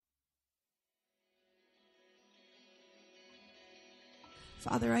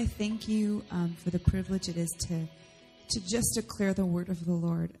Father, I thank you for the privilege it is to just declare the word of the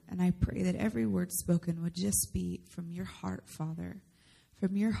Lord. And I pray that every word spoken would just be from your heart, Father,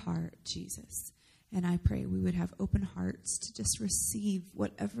 from your heart, Jesus. And I pray we would have open hearts to just receive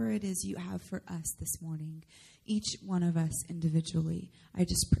whatever it is you have for us this morning, each one of us individually. I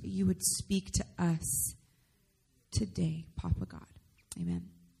just pray you would speak to us today, Papa God. Amen.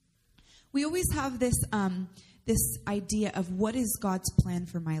 We always have this idea of what is God's plan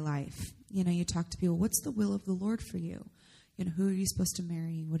for my life. You know, you talk to people, what's the will of the Lord for you? You know, who are you supposed to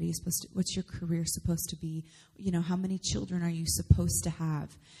marry? What's your career supposed to be? You know, how many children are you supposed to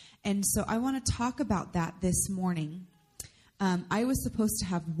have? And so I want to talk about that this morning. I was supposed to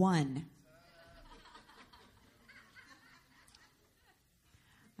have one.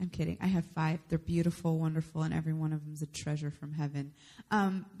 I'm kidding. I have 5. They're beautiful, wonderful, and every one of them is a treasure from heaven.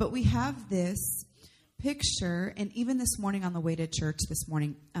 But we have this picture, and even this morning on the way to church this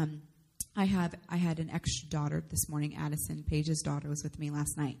morning, I had an extra daughter this morning. Addison, Paige's daughter, was with me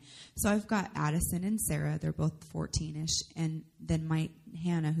last night. So I've got Addison and Sarah. They're both 14-ish. And then my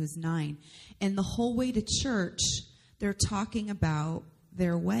Hannah, who's 9. And the whole way to church, they're talking about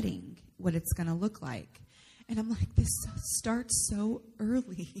their wedding, what it's going to look like. And I'm like, this starts so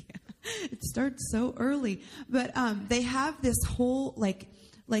early. It starts so early. But they have this whole, like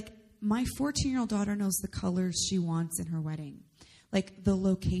my 14-year-old daughter knows the colors she wants in her wedding. Like the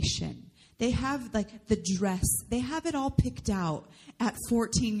location. They have like the dress. They have it all picked out at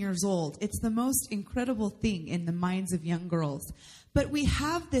 14 years old. It's the most incredible thing in the minds of young girls. But we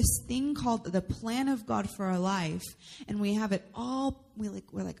have this thing called the plan of God for our life. And we have it all, we're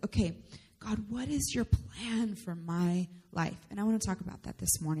like, okay, God, what is your plan for my life? And I want to talk about that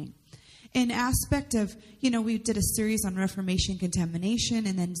this morning. An aspect of, you know, we did a series on Reformation contamination,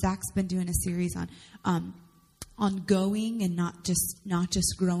 and then Zach's been doing a series on going and not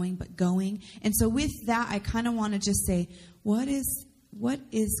just growing, but going. And so with that, I kind of want to just say, what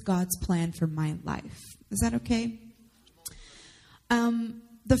is God's plan for my life? Is that okay?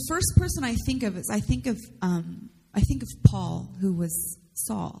 The first person I think of is I think of Paul, who was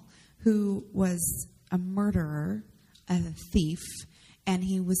Saul, who was a murderer, a thief, and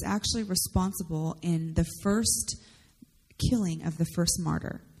he was actually responsible in the first killing of the first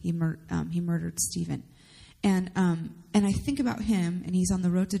martyr. He murdered Stephen. And I think about him, and he's on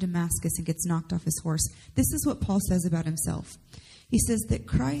the road to Damascus and gets knocked off his horse. This is what Paul says about himself. He says that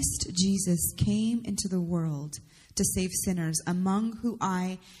Christ Jesus came into the world to save sinners, among who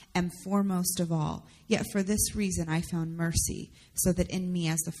I am foremost of all. Yet for this reason I found mercy, so that in me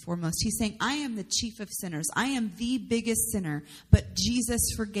as the foremost. He's saying, I am the chief of sinners. I am the biggest sinner, but Jesus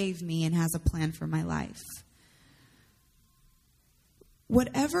forgave me and has a plan for my life.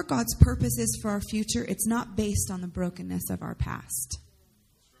 Whatever God's purpose is for our future, it's not based on the brokenness of our past.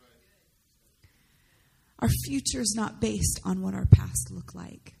 Our future is not based on what our past looked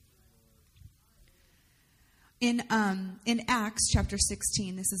like. In Acts chapter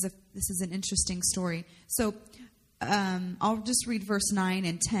 16, this is an interesting story. So I'll just read verse 9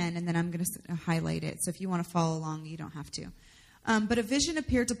 and 10, and then I'm going to highlight it. So if you want to follow along, you don't have to. But a vision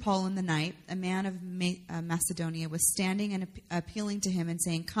appeared to Paul in the night. A man of Macedonia was standing and appealing to him and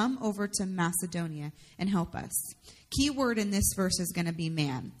saying, come over to Macedonia and help us. Key word in this verse is going to be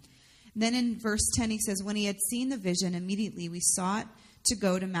man. Then in verse 10, he says, when he had seen the vision, immediately we sought to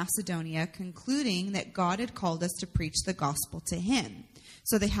go to Macedonia, concluding that God had called us to preach the gospel to him.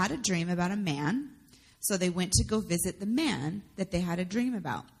 So they had a dream about a man. So they went to go visit the man that they had a dream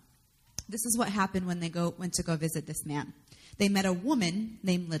about. This is what happened when they went to go visit this man. They met a woman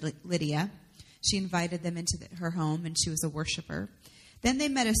named Lydia. She invited them into her home, and she was a worshiper. Then they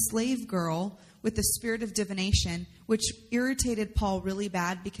met a slave girl with the spirit of divination, which irritated Paul really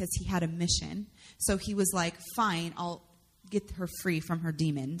bad because he had a mission. So he was like, fine, I'll get her free from her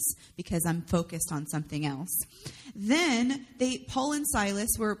demons because I'm focused on something else. Then Paul and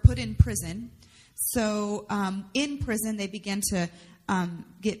Silas were put in prison. So in prison, they began to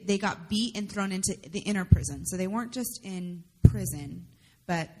they got beat and thrown into the inner prison. So they weren't just in prison,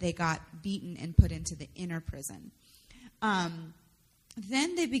 but they got beaten and put into the inner prison.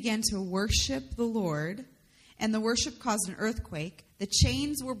 Then they began to worship the Lord, and the worship caused an earthquake. The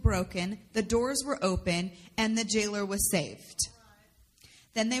chains were broken, the doors were open, and the jailer was saved.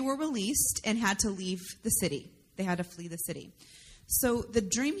 Then they were released and had to leave the city. They had to flee the city. So the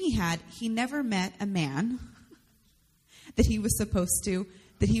dream he had, he never met a man that he was supposed to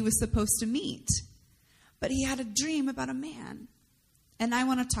meet. But he had a dream about a man. And I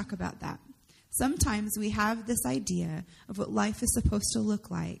want to talk about that. Sometimes we have this idea of what life is supposed to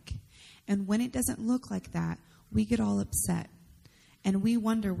look like. And when it doesn't look like that, we get all upset. And we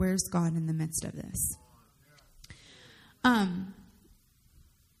wonder, where's God in the midst of this?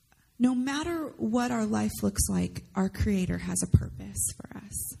 No matter what our life looks like, our Creator has a purpose for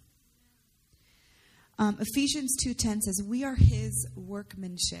us. Ephesians 2:10 says, we are His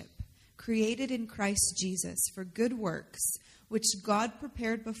workmanship, created in Christ Jesus for good works, which God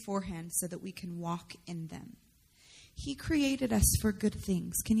prepared beforehand so that we can walk in them. He created us for good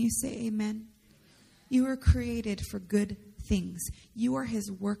things. Can you say amen? You are created for good things. You are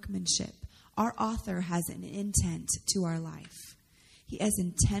His workmanship. Our author has an intent to our life. He has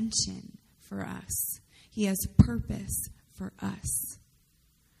intention for us. He has purpose for us.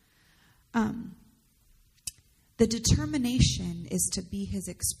 The determination is to be His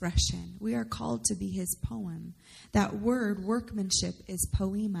expression. We are called to be His poem. That word, workmanship, is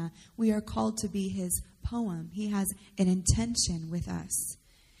poema. We are called to be His poem. He has an intention with us.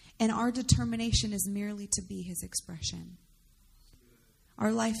 And our determination is merely to be His expression.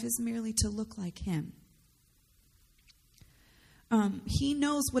 Our life is merely to look like Him. He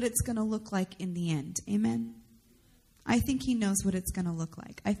knows what it's going to look like in the end. Amen? I think He knows what it's going to look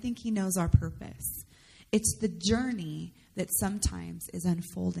like. I think He knows our purpose. It's the journey that sometimes is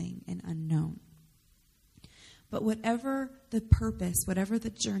unfolding and unknown. But whatever the purpose, whatever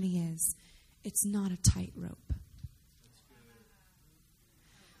the journey is, it's not a tightrope.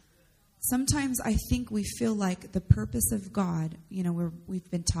 Sometimes I think we feel like the purpose of God, we've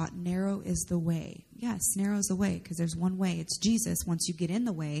been taught narrow is the way. Yes, narrow is the way because there's one way. It's Jesus. Once you get in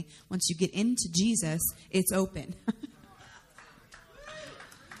the way, once you get into Jesus, it's open.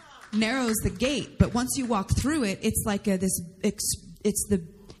 Narrow is the gate, but once you walk through it, it's like it's the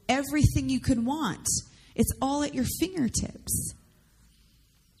everything you could want. It's all at your fingertips.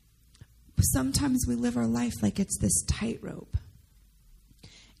 Sometimes we live our life like it's this tightrope.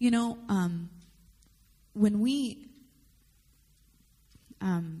 When we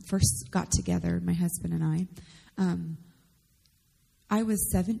first got together, my husband and I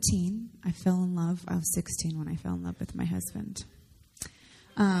was 17. I fell in love. I was 16 when I fell in love with my husband.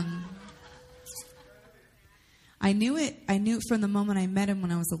 I knew it from the moment I met him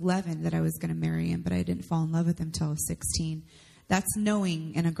when I was 11 that I was going to marry him, but I didn't fall in love with him until I was 16. That's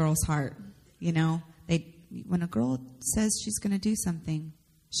knowing in a girl's heart. When a girl says she's going to do something,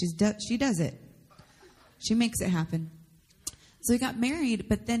 she does it. She makes it happen. So we got married,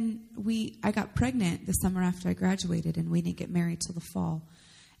 but then I got pregnant the summer after I graduated, and we didn't get married till the fall.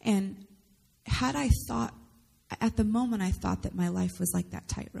 And at the moment, I thought that my life was like that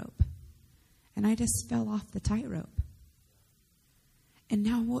tightrope. And I just fell off the tightrope. And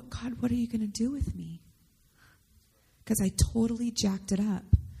now, God, what are you going to do with me? Because I totally jacked it up.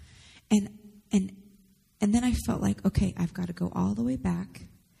 And then I felt like, okay, I've got to go all the way back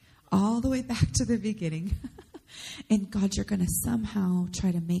to the beginning. And God, you're going to somehow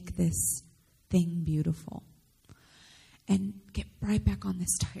try to make this thing beautiful. And get right back on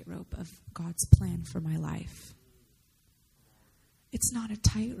this tightrope of God's plan for my life. It's not a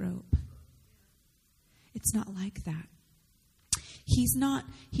tightrope. It's not like that. He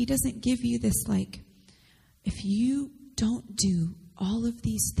doesn't give you this if you don't do all of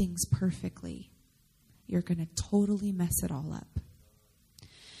these things perfectly, you're going to totally mess it all up.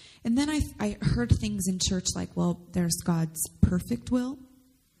 And then I heard things in church like, well, there's God's perfect will,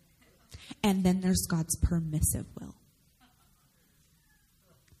 and then there's God's permissive will.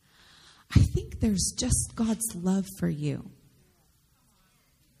 I think there's just God's love for you.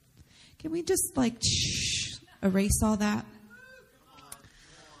 Can we just erase all that?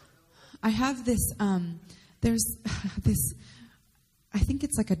 I have this, there's this, I think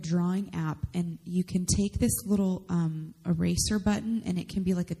it's like a drawing app, and you can take this little eraser button, and it can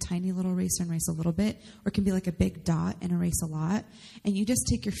be like a tiny little eraser and erase a little bit, or it can be like a big dot and erase a lot. And you just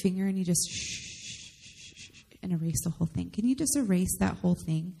take your finger and you just and erase the whole thing. Can you just erase that whole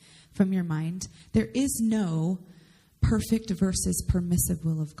thing from your mind? There is no perfect versus permissive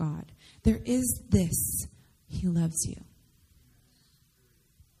will of God. There is this. He loves you.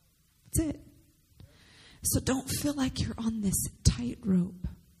 That's it. So don't feel like you're on this tightrope.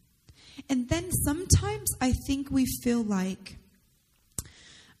 And then sometimes I think we feel like,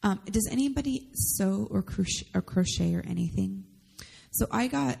 does anybody sew or crochet or anything? So I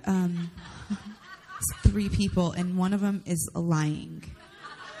got 3 people, and one of them is lying.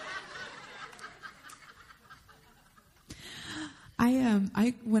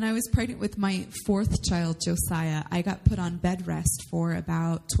 When I was pregnant with my 4th child, Josiah, I got put on bed rest for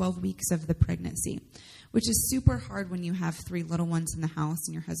about 12 weeks of the pregnancy, which is super hard when you have 3 little ones in the house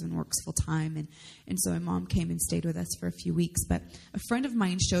and your husband works full time. And so my mom came and stayed with us for a few weeks. But a friend of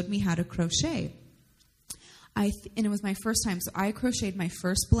mine showed me how to crochet. And it was my first time. So I crocheted my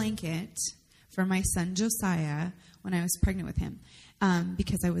first blanket for my son Josiah when I was pregnant with him,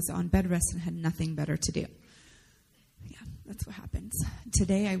 because I was on bed rest and had nothing better to do. Yeah, that's what happens.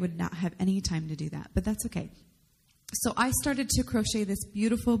 Today I would not have any time to do that, but that's okay. So I started to crochet this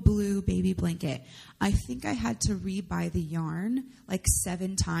beautiful blue baby blanket. I think I had to rebuy the yarn like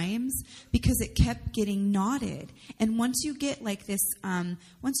 7 times because it kept getting knotted. And once you get like this,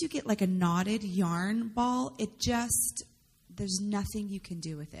 once you get like a knotted yarn ball, there's nothing you can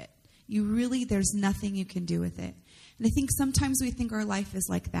do with it. There's nothing you can do with it. And I think sometimes we think our life is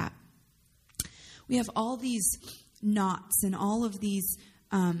like that. We have all these knots and all of these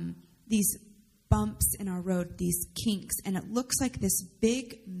bumps in our road, these kinks, and it looks like this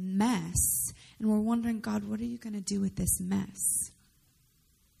big mess. And we're wondering, God, what are you going to do with this mess?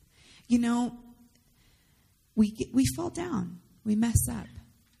 You know, we fall down, we mess up,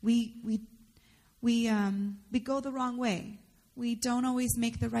 we go the wrong way. We don't always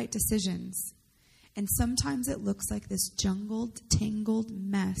make the right decisions. And sometimes it looks like this jungled, tangled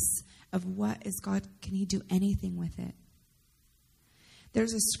mess of what is God, can he do anything with it?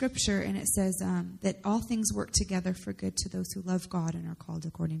 There's a scripture, and it says that all things work together for good to those who love God and are called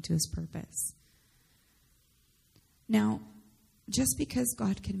according to his purpose. Now, just because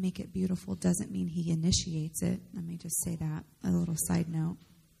God can make it beautiful doesn't mean he initiates it. Let me just say that, a little side note.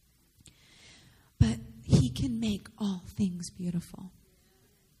 But he can make all things beautiful.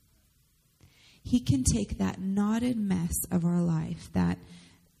 He can take that knotted mess of our life that,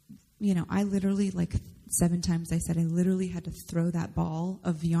 I literally, 7 times I said I literally had to throw that ball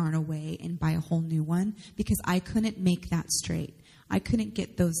of yarn away and buy a whole new one because I couldn't make that straight. I couldn't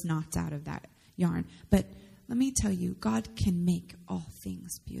get those knots out of that yarn. But let me tell you, God can make all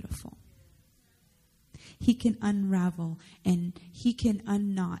things beautiful. He can unravel and he can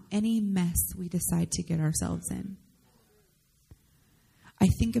unknot any mess we decide to get ourselves in. I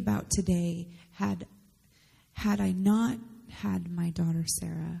think about today, had I not had my daughter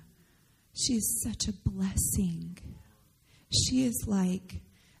Sarah, she is such a blessing. She is like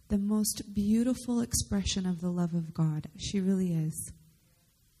the most beautiful expression of the love of God. She really is.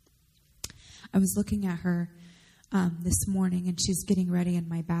 I was looking at her this morning, and she's getting ready in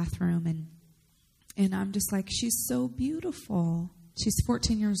my bathroom, and I'm just like, she's so beautiful. She's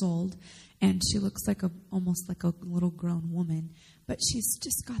 14 years old, and she looks like almost like a little grown woman, but she's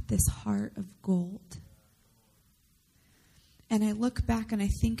just got this heart of gold. And I look back and I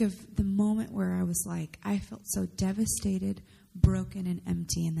think of the moment where I was like, I felt so devastated, broken, and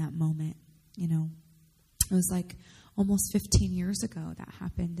empty in that moment. It was like almost 15 years ago that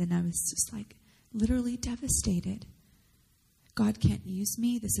happened. And I was just like literally devastated. God can't use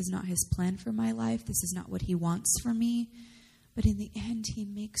me. This is not his plan for my life. This is not what he wants for me. But in the end, he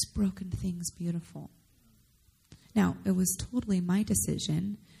makes broken things beautiful. Now, it was totally my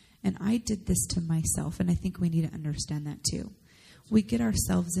decision. And I did this to myself. And I think we need to understand that too. We get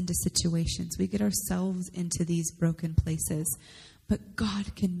ourselves into situations. We get ourselves into these broken places. But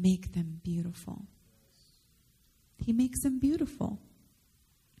God can make them beautiful. He makes them beautiful.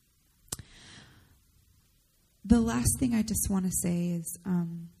 The last thing I just want to say is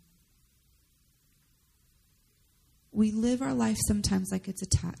we live our life sometimes like it's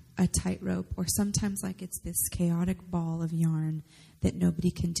a tightrope, or sometimes like it's this chaotic ball of yarn that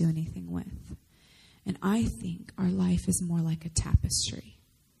nobody can do anything with. And I think our life is more like a tapestry.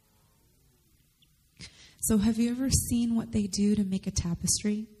 So have you ever seen what they do to make a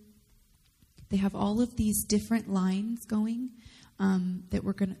tapestry? They have all of these different lines going that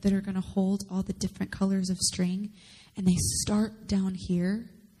are going to hold all the different colors of string. And they start down here,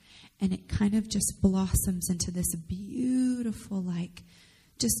 and it kind of just blossoms into this beautiful,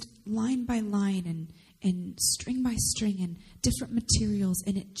 just line by line and string by string and different materials,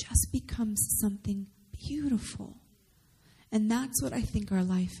 and it just becomes something beautiful. And that's what I think our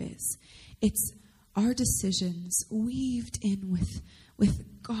life is. It's our decisions weaved in with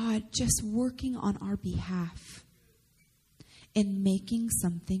God just working on our behalf and making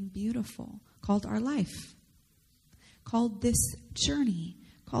something beautiful called our life, called this journey,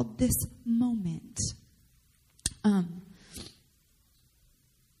 called this moment.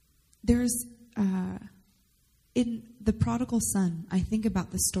 There's in the prodigal son, I think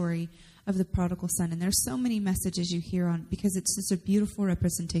about the story of the prodigal son, and there's so many messages you hear on, because it's such a beautiful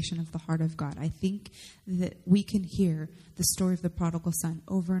representation of the heart of God. I think that we can hear the story of the prodigal son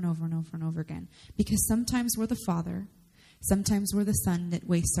over and over and over and over again, because sometimes we're the father, sometimes we're the son that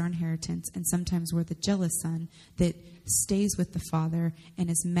wastes our inheritance, and sometimes we're the jealous son that stays with the father and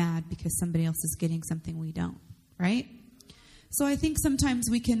is mad because somebody else is getting something we don't, right? So I think sometimes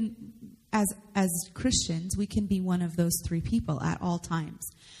we can as Christians, we can be one of those three people at all times.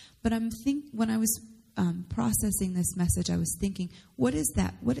 But when I was processing this message, I was thinking, what is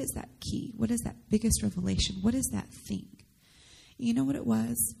that? What is that key? What is that biggest revelation? What is that thing? You know what it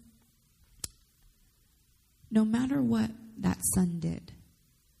was? No matter what that son did,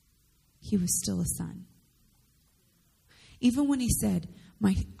 he was still a son. Even when he said,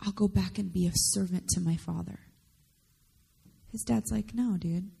 I'll go back and be a servant to my father. His dad's like, no,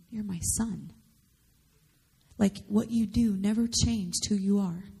 dude, you're my son. Like, what you do never changed who you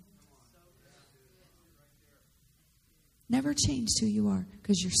are. Never changed who you are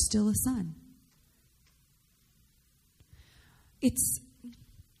because you're still a son. It's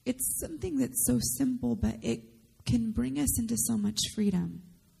something that's so simple, but it can bring us into so much freedom.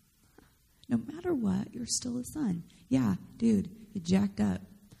 No matter what, you're still a son. Yeah, dude, you jacked up.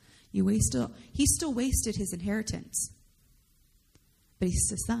 He still wasted his inheritance. But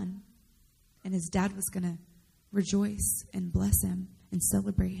he's a son. And his dad was going to rejoice and bless him and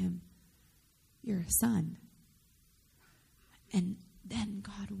celebrate him. You're a son. And then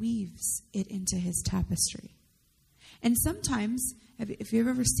God weaves it into his tapestry. And sometimes, if you've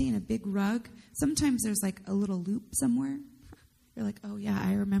ever seen a big rug, sometimes there's like a little loop somewhere. You're like, oh yeah,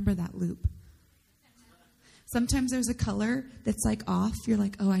 I remember that loop. Sometimes there's a color that's like off. You're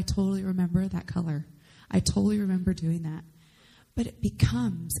like, oh, I totally remember that color. I totally remember doing that. But it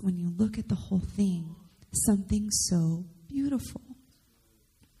becomes, when you look at the whole thing, something so beautiful.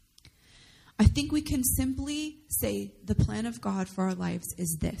 I think we can simply say the plan of God for our lives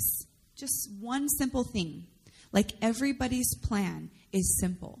is this. Just one simple thing. Like everybody's plan is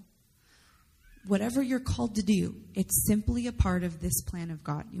simple. Whatever you're called to do, it's simply a part of this plan of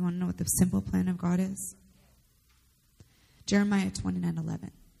God. You want to know what the simple plan of God is? Jeremiah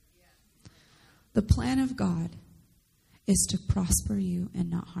 29:11. The plan of God is to prosper you and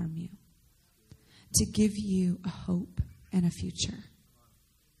not harm you. To give you a hope and a future.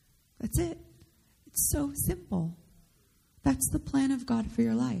 That's it. It's so simple. That's the plan of God for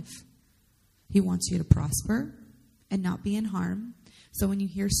your life. He wants you to prosper and not be in harm. So when you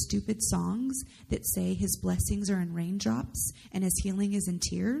hear stupid songs that say his blessings are in raindrops and his healing is in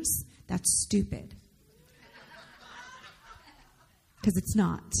tears, that's stupid. Because it's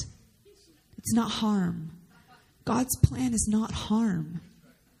not. It's not harm. God's plan is not harm.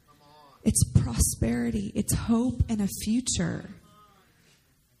 It's prosperity. It's hope and a future.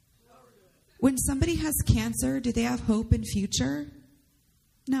 When somebody has cancer, do they have hope and future?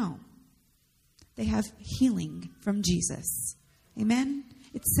 No. They have healing from Jesus. Amen?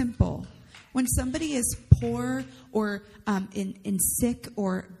 It's simple. When somebody is poor or in sick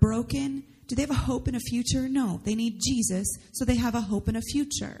or broken, do they have a hope and a future? No. They need Jesus, so they have a hope and a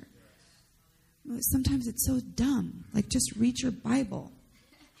future. Sometimes it's so dumb. Like, just read your Bible.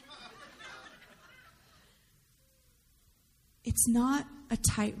 It's not a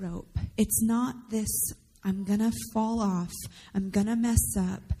tightrope. It's not this, I'm going to fall off, I'm going to mess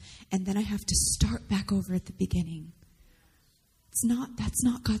up, and then I have to start back over at the beginning. That's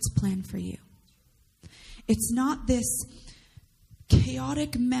not God's plan for you. It's not this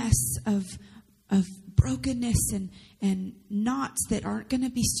chaotic mess of brokenness and knots that aren't going to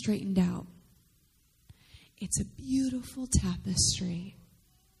be straightened out. It's a beautiful tapestry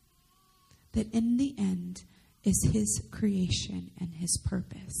that in the end is his creation and his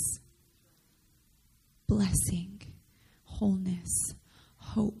purpose. Blessing, wholeness,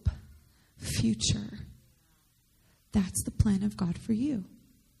 hope, future. That's the plan of God for you.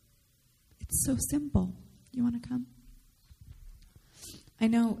 It's so simple. You want to come? I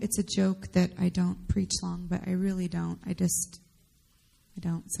know it's a joke that I don't preach long, but I really don't. I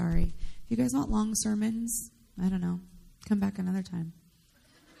don't. Sorry. If you guys want long sermons, I don't know. Come back another time.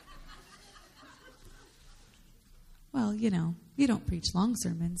 Well, you don't preach long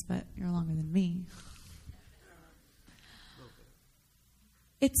sermons, but you're longer than me.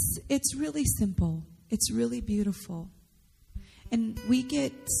 It's really simple. It's really beautiful. And we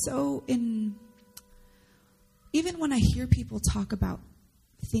get so even when I hear people talk about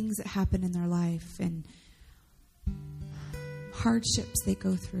things that happen in their life and hardships they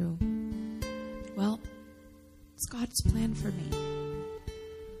go through, well, it's God's plan for me.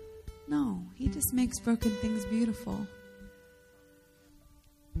 No, he just makes broken things beautiful.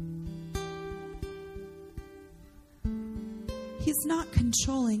 He's not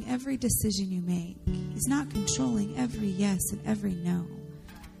controlling every decision you make. He's not controlling every yes and every no.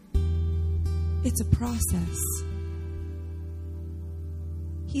 It's a process.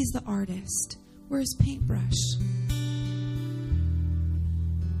 He's the artist. We're his paintbrush.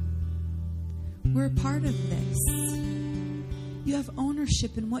 We're a part of this. You have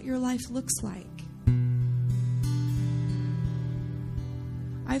ownership in what your life looks like.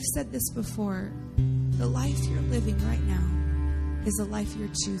 I've said this before. The life you're living right now is a life you're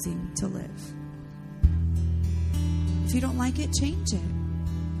choosing to live. If you don't like it, change it.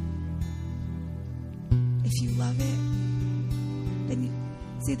 If you love it, then you...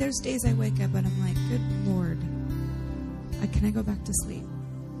 See, there's days I wake up and I'm like, good Lord, can I go back to sleep?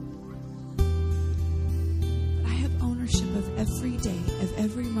 But I have ownership of every day, of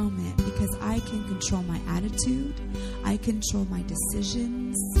every moment, because I can control my attitude. I control my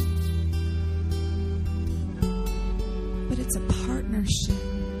decisions. But it's a partnership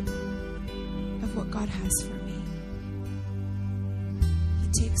of what God has for me. He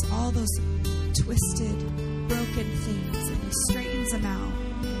takes all those twisted, broken things and He straightens them out.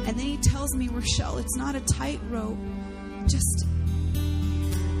 And then He tells me, Rochelle, it's not a tightrope. Just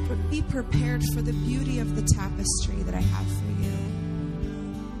be prepared for the beauty of the tapestry that I have for you.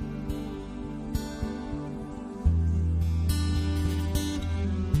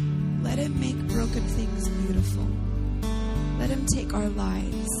 Let Him make broken things beautiful. Let Him take our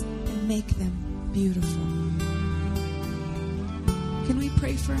lives and make them beautiful. Can we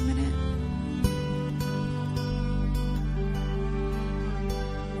pray for a minute?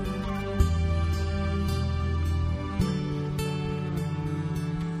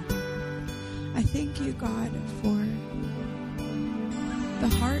 I thank you, God, for the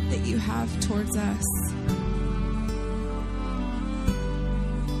heart that you have towards us.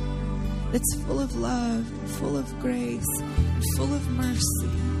 That's full of love, full of grace, and full of mercy.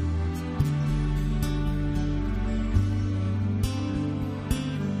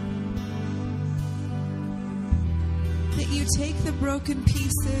 That you take the broken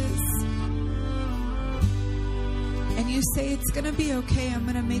pieces and you say, it's going to be okay. I'm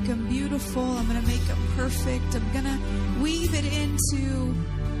going to make them beautiful. I'm going to make them perfect. I'm going to weave it into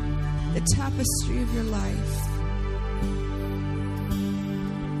the tapestry of your life.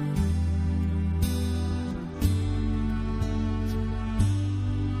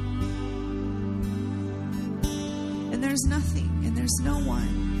 And there's nothing and there's no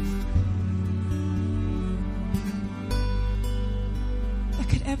one that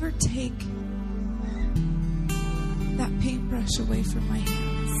could ever take that paintbrush away from my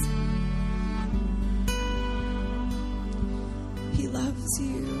hands. He loves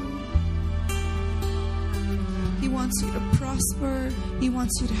you. He wants you to prosper. He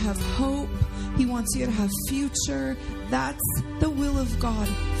wants you to have hope. He wants you to have future. That's the will of God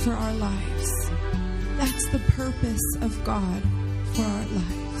for our lives. That's the purpose of God for our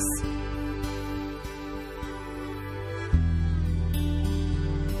lives.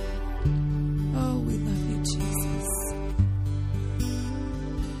 Oh, we love you, Jesus.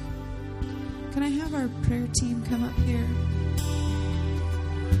 Can I have our prayer team come up here?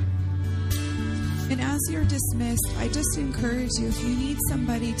 And as you're dismissed, I just encourage you, if you need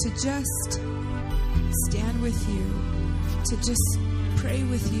somebody to just stand with you, to just pray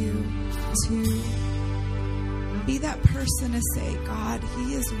with you, to be that person to say, God,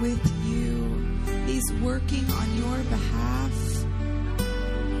 He is with you. He's working on your behalf.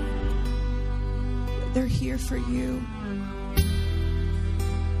 They're here for you.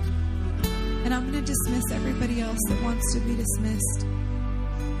 And I'm going to dismiss everybody else that wants to be dismissed.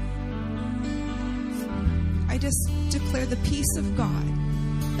 I just declare the peace of God,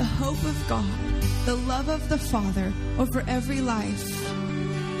 the hope of God, the love of the Father over every life.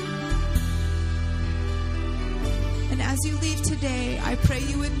 And as you leave today, I pray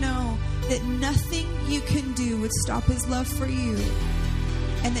you would know that nothing you can do would stop His love for you,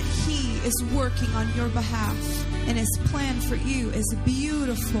 and that He is working on your behalf, and His plan for you is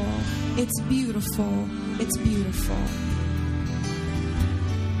beautiful. It's beautiful. It's beautiful.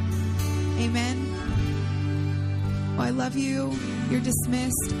 Amen. Well, I love you. You're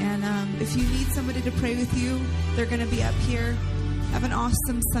dismissed. And if you need somebody to pray with you, they're going to be up here. Have an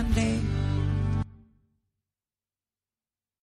awesome Sunday.